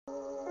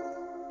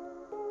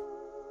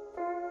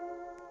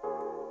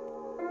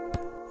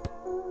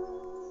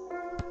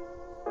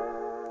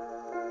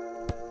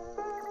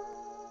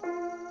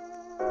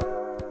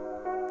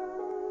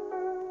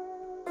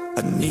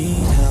I need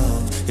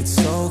help. It's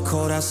so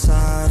cold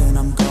outside and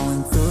I'm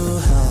going through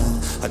hell.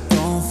 I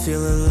don't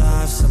feel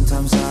alive,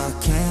 sometimes I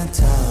can't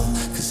tell.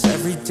 Cause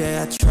every day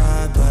I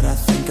try, but I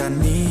think I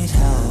need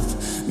help.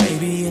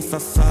 Maybe if I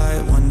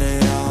fight, one day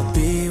I'll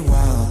be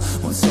well.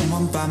 Want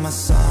someone by my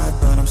side,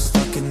 but I'm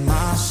stuck in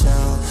my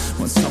shell.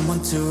 Want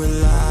someone to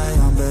rely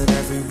on, but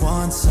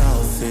everyone's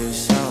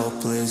selfish,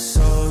 helpless,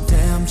 so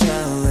damn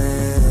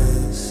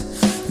jealous.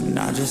 And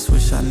I just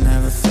wish I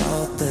never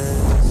felt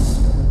this.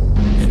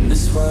 In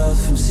this world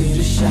from sea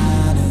to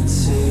shining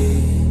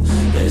sea,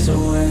 there's a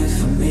way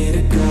for me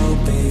to go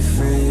be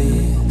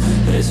free.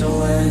 There's a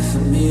way for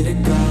me to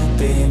go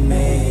be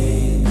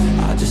me.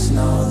 I just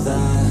know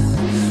that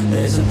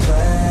there's a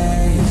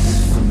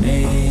place for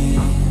me.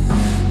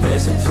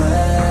 There's a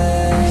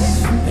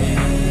place for me.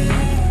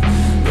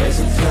 There's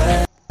a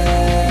place.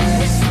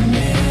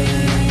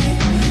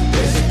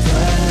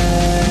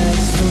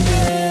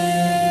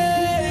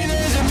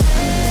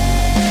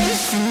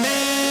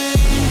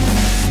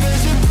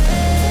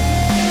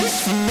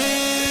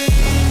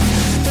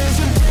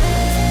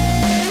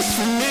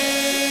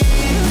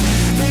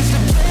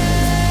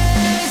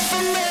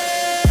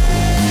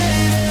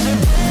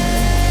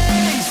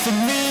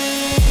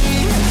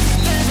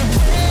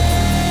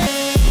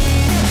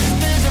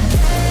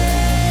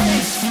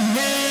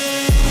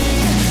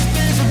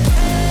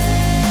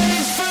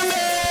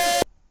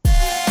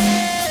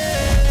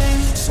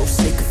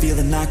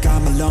 Like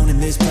I'm alone in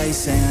this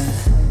place, and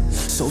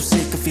so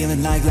sick of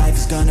feeling like life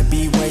is gonna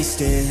be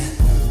wasted.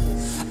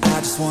 I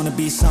just wanna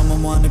be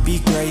someone, wanna be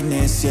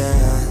greatness, yeah.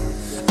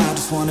 I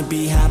just wanna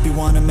be happy,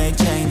 wanna make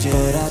changes.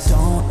 But I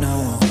don't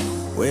know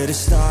where to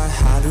start,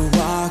 how do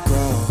I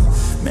grow?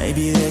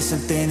 Maybe there's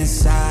something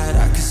inside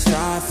I could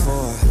strive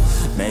for.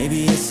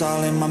 Maybe it's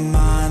all in my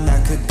mind I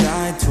could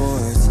guide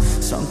towards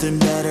something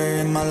better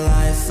in my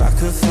life I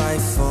could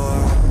fight for.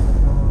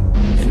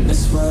 In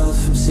this world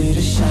from sea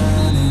to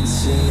shining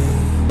sea,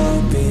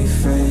 I'll be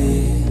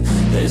free.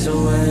 There's a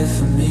way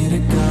for me to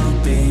go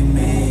be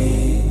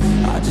me.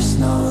 I just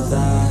know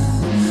that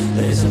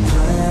there's a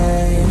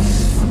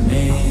place for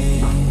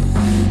me.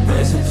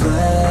 There's a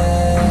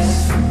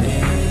place for me.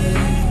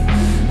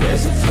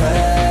 There's a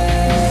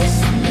place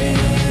for me.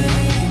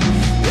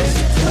 There's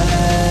a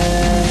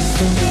place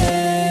for me.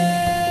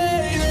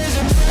 There's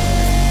a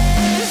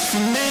place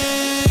for me.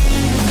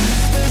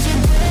 There's a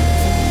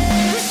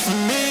place for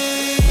me.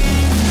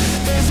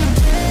 There's a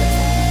place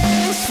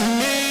for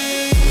me.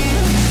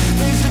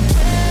 There's a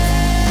place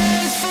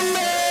for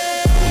me.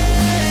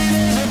 There's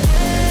a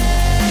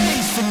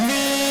place for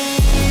me.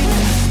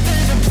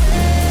 There's a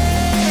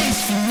place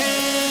for me.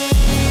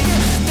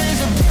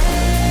 There's a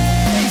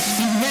place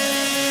for me.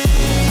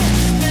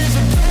 There's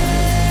a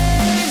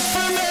place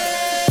for me.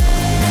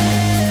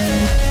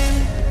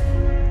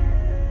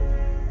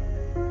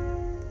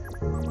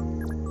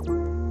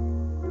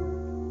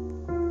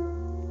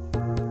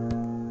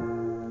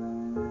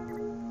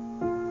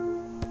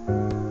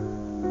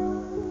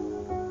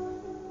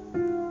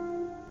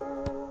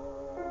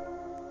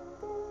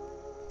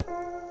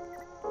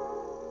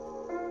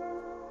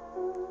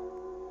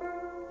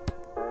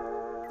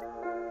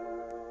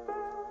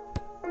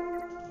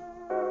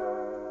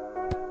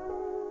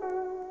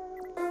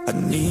 I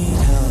need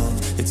help.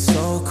 It's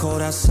so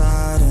cold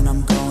outside and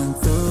I'm going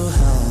through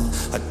hell.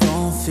 I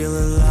don't feel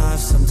alive,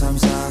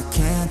 sometimes I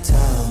can't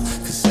tell.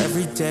 Cause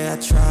every day I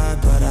try,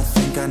 but I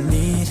think I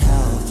need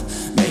help.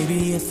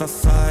 Maybe if I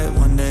fight,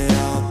 one day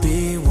I'll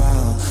be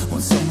well.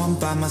 Want someone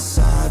by my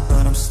side,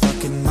 but I'm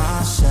stuck in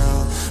my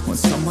shell. Want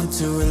someone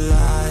to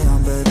rely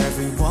on, but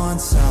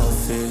everyone's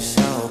selfish,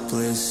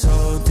 helpless,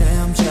 so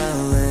damn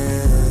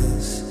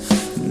jealous.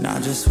 And I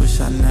just wish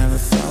I never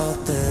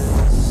felt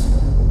this.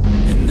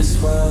 In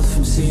this world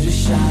from sea to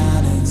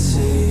shining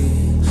sea,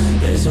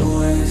 there's a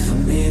way for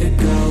me to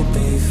go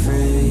be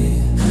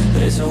free.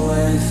 There's a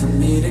way for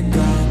me to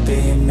go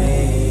be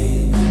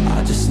me.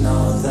 I just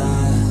know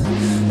that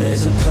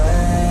there's a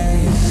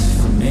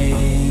place for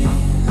me.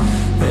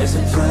 There's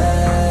a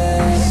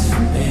place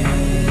for me.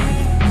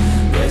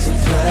 There's a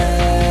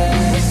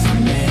place for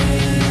me.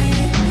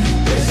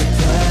 There's a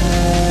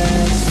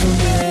place for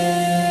me.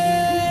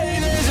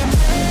 There's a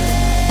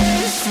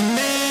place for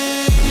me.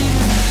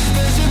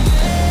 There's a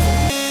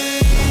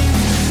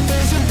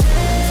there's a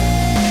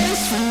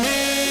place for me.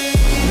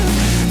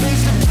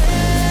 There's a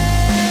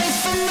place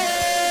for me.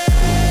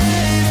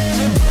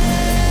 There's a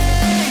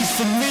place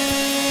for me.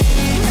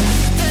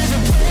 There's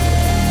a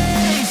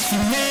place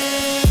for me.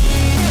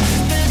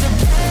 There's a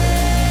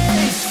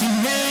place for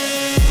me.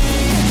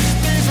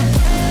 There's a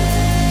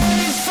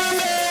place for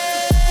me.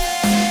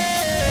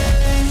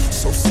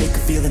 So sick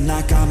of feeling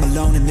like I'm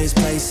alone in this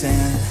place,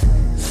 and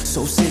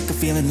so sick of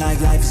feeling like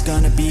life is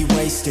gonna be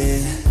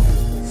wasted.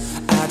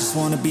 I just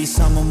wanna be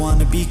someone,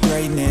 wanna be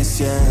greatness,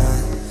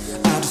 yeah.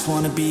 I just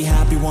wanna be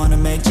happy, wanna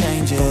make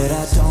changes. But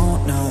I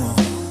don't know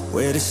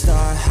where to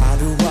start, how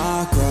do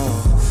I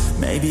grow?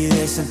 Maybe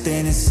there's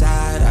something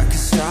inside I could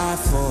strive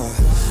for.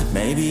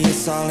 Maybe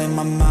it's all in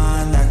my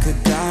mind I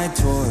could guide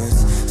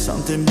towards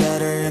something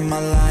better in my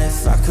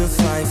life I could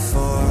fight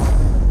for.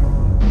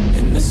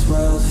 in this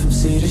world from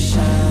sea to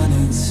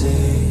shining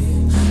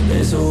sea.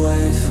 There's a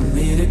way for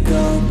me to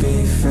go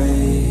be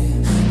free.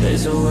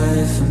 There's a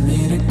way for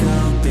me to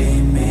go be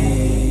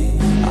me.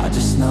 I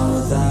just know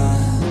that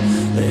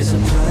there's a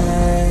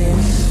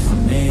place for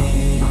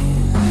me.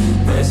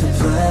 There's a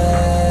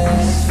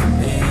place for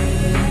me.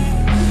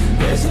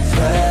 There's a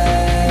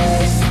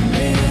place for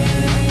me.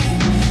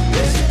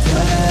 There's a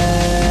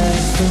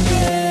place for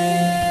me.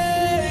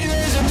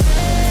 There's a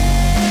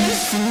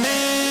place for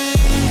me.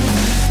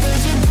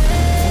 There's a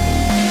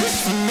place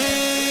for me.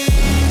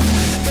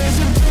 There's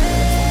a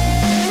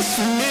place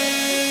for me.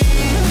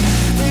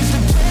 There's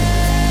a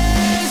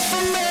place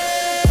for me.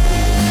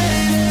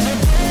 There's a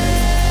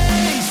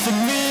place for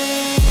me.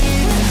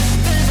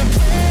 There's a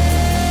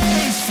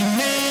place for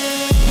me.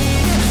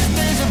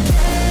 There's a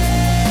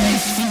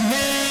place for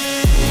me.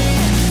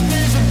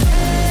 There's a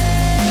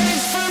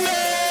place for me.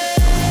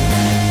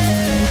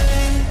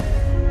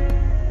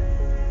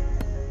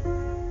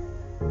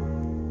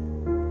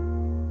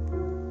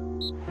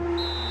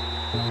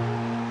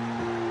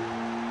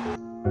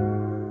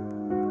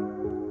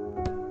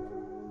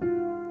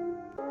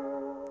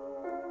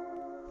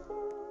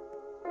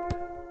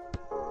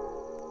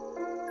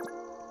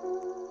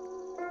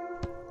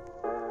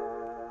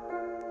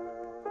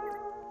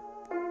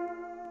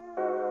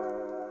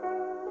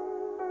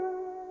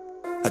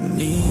 I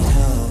need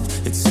help,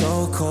 it's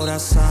so cold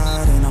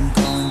outside and I'm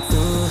going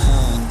through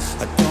hell.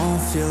 I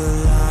don't feel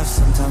alive,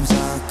 sometimes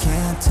I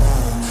can't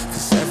tell,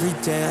 'cause every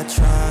day I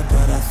try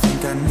but I think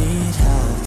I need help.